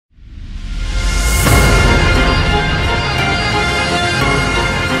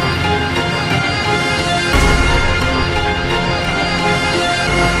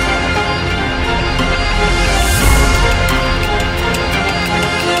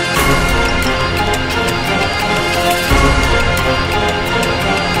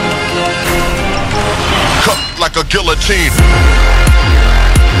a guillotine.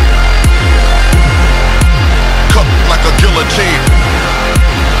 Cut like a guillotine.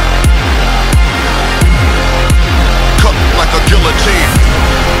 Cut like a guillotine.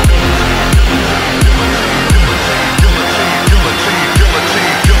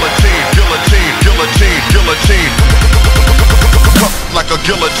 Guillotine, cut like a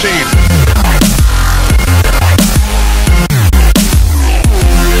guillotine.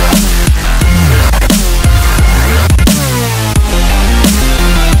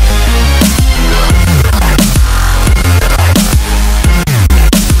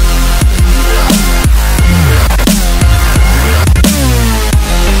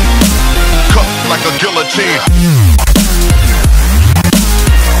 Cut like a guillotine.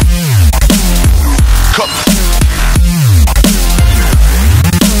 Cut.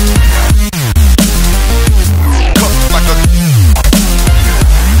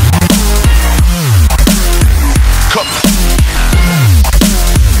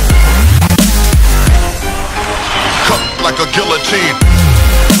 Like a guillotine. Cut like a guillotine.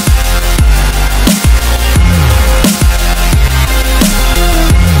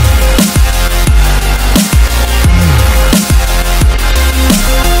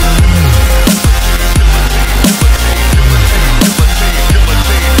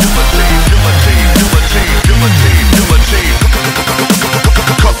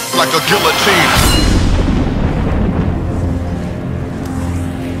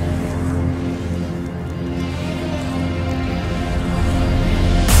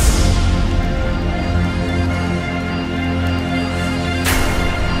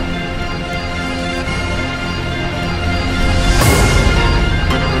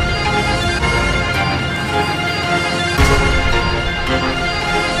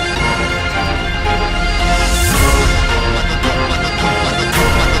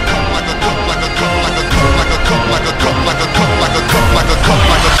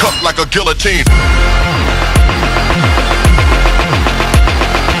 Like a guillotine.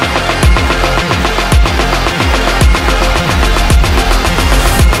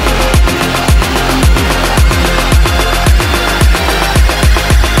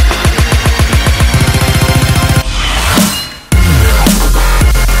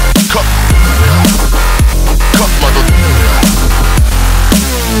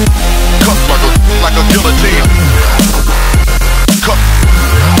 Like a guillotine.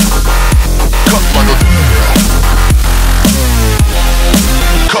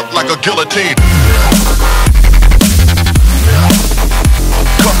 Cut like a guillotine.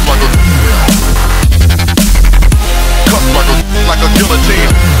 Cut like a guillotine.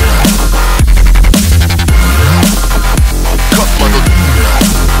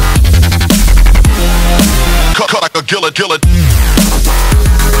 Cut like a guillotine.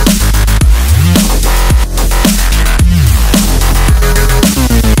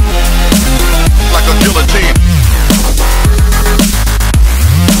 Like a guillotine.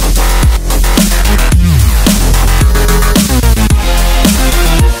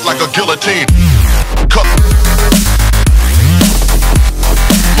 Like a guillotine. Cut.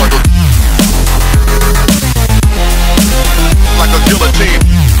 Like a guillotine.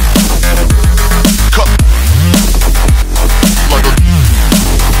 Cut.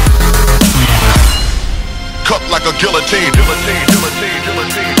 Cut like a guillotine.